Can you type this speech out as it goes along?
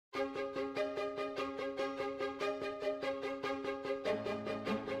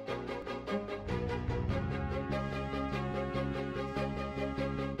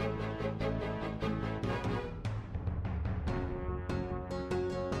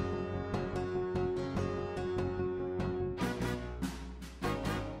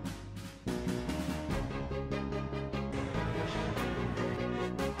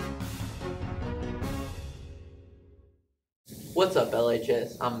What's up,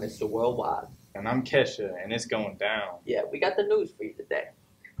 LHS? I'm Mr. Worldwide. And I'm Kesha, and it's going down. Yeah, we got the news for you today.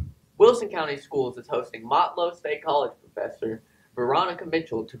 Wilson County Schools is hosting Motlow State College professor Veronica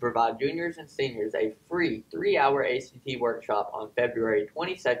Mitchell to provide juniors and seniors a free 3-hour ACT workshop on February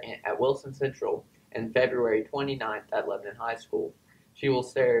 22nd at Wilson Central and February 29th at Lebanon High School. She will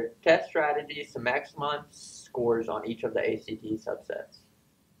share test strategies to maximize scores on each of the ACT subsets.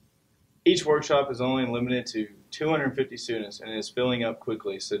 Each workshop is only limited to 250 students and is filling up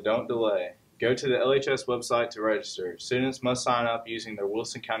quickly, so don't delay. Go to the LHS website to register. Students must sign up using their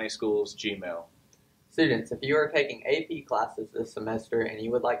Wilson County Schools Gmail. Students, if you are taking AP classes this semester and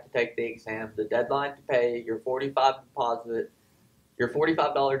you would like to take the exam, the deadline to pay your $45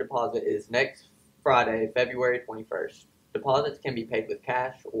 deposit is next Friday, February 21st. Deposits can be paid with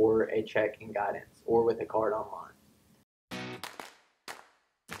cash or a check in guidance or with a card online.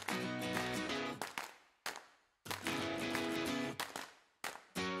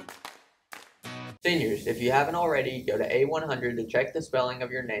 Seniors, if you haven't already, go to A100 to check the spelling of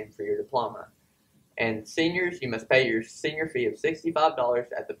your name for your diploma. And seniors, you must pay your senior fee of $65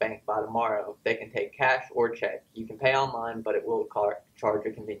 at the bank by tomorrow. They can take cash or check. You can pay online, but it will charge a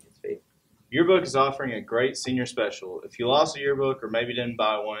convenience fee. Yearbook is offering a great senior special. If you lost a yearbook or maybe didn't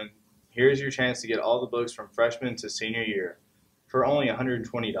buy one, here's your chance to get all the books from freshman to senior year for only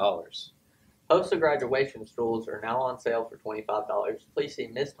 $120. Post graduation stools are now on sale for $25. Please see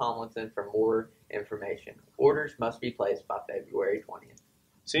Ms. Tomlinson for more information. Orders must be placed by February 20th.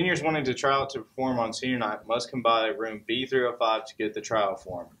 Seniors wanting to try out to perform on senior night must come by room B305 to get the trial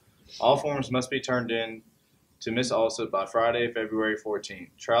form. All forms must be turned in to Ms. Alsop by Friday, February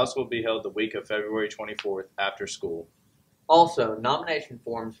 14th. Trials will be held the week of February 24th after school. Also, nomination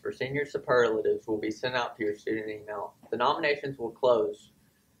forms for senior superlatives will be sent out to your student email. The nominations will close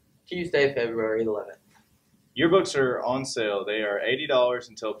Tuesday, February 11th. Yearbooks are on sale. They are $80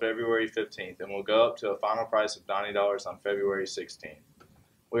 until February 15th and will go up to a final price of $90 on February 16th.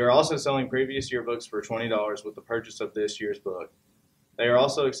 We are also selling previous yearbooks for $20 with the purchase of this year's book. They are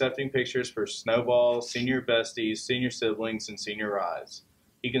also accepting pictures for Snowball, Senior Besties, Senior Siblings, and Senior Rides.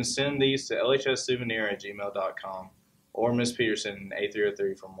 You can send these to lhssouvenir@gmail.com or Ms. Peterson in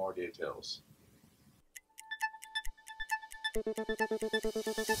A303 for more details.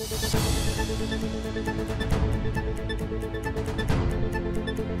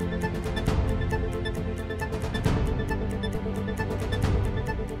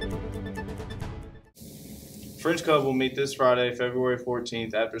 French Club will meet this Friday, February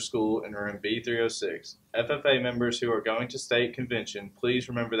 14th after school in room B306. FFA members who are going to state convention, please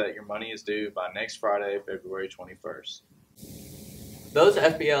remember that your money is due by next Friday, February 21st. Those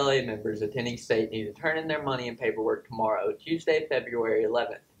FBLA members attending state need to turn in their money and paperwork tomorrow, Tuesday, February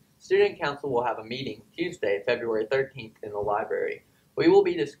 11th. Student Council will have a meeting Tuesday, February 13th in the library. We will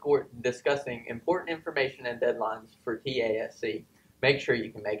be discussing important information and deadlines for TASC. Make sure you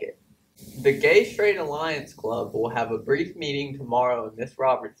can make it. The Gay Straight Alliance Club will have a brief meeting tomorrow in Miss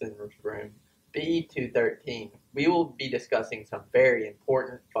Robertson's room, B213. We will be discussing some very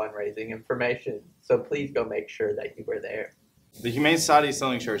important fundraising information, so please go make sure that you are there. The Humane Society is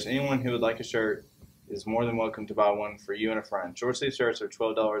selling shirts. Anyone who would like a shirt is more than welcome to buy one for you and a friend. Short sleeve shirts are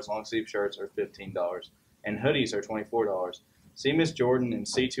 $12, long sleeve shirts are $15, and hoodies are $24. See Miss Jordan in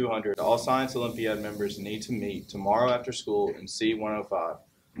C200. All Science Olympiad members need to meet tomorrow after school in C105.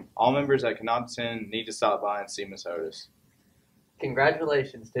 All members that cannot attend need to stop by and see Miss Otis.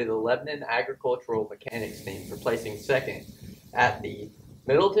 Congratulations to the Lebanon Agricultural Mechanics team for placing second at the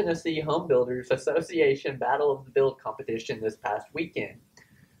Middle Tennessee Home Builders Association Battle of the Build competition this past weekend.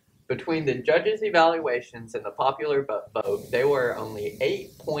 Between the judges' evaluations and the popular vote, they were only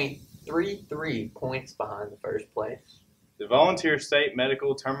 8.33 points behind the first place. The volunteer state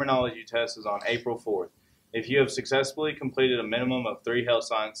medical terminology test is on April 4th. If you have successfully completed a minimum of 3 health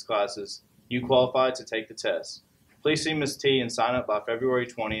science classes, you qualify to take the test. Please see Ms. T and sign up by February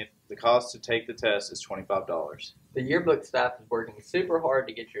 20th. The cost to take the test is $25. The yearbook staff is working super hard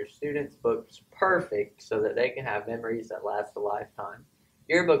to get your students' books perfect so that they can have memories that last a lifetime.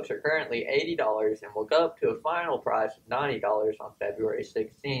 Yearbooks are currently $80 and will go up to a final price of $90 on February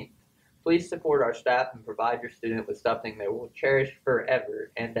 16th. Please support our staff and provide your student with something they will cherish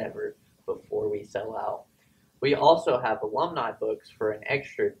forever and ever before we sell out. We also have alumni books for an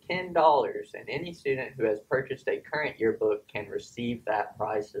extra $10, and any student who has purchased a current yearbook can receive that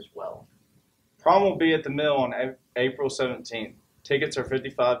price as well. Prom will be at the Mill on April 17th. Tickets are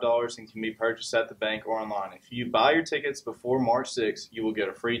 $55 and can be purchased at the bank or online. If you buy your tickets before March 6th, you will get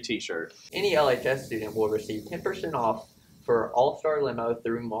a free t-shirt. Any LHS student will receive 10% off for All-Star Limo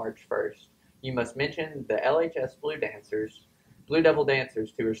through March 1st. You must mention the LHS Blue Devil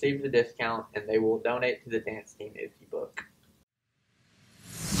Dancers to receive the discount, and they will donate to the dance team if you book.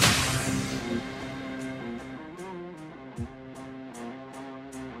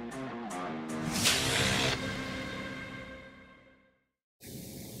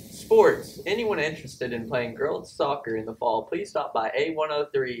 Sports. Anyone interested in playing girls soccer in the fall, please stop by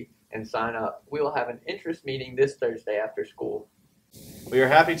A103 and sign up. We will have an interest meeting this Thursday after school. We are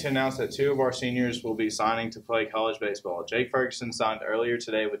happy to announce that 2 of our seniors will be signing to play college baseball. Jake Ferguson signed earlier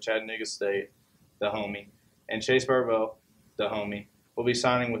today with Chattanooga State, the homie, and Chase Burwell, the homie, will be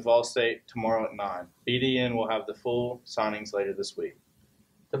signing with Vol State tomorrow at 9. BDN will have the full signings later this week.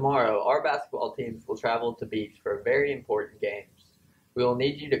 Tomorrow, our basketball teams will travel to Beach for very important games. We will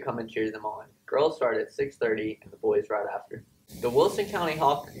need you to come and cheer them on. Girls start at 6:30 and the boys right after. The Wilson County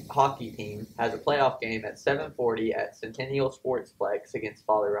hockey team has a playoff game at 7:40 at Centennial Sportsplex against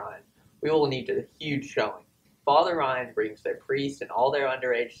Father Ryan. We will need a huge showing. Father Ryan brings their priests and all their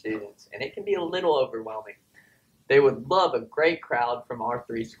underage students, and it can be a little overwhelming. They would love a great crowd from our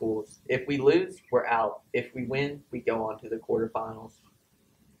 3 schools. If we lose, we're out. If we win, we go on to the quarterfinals.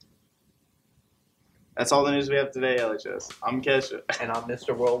 That's all the news we have today, LHS. I'm Kesha. And I'm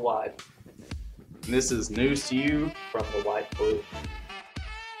Mr. Worldwide. And this is News to You from the White Blue.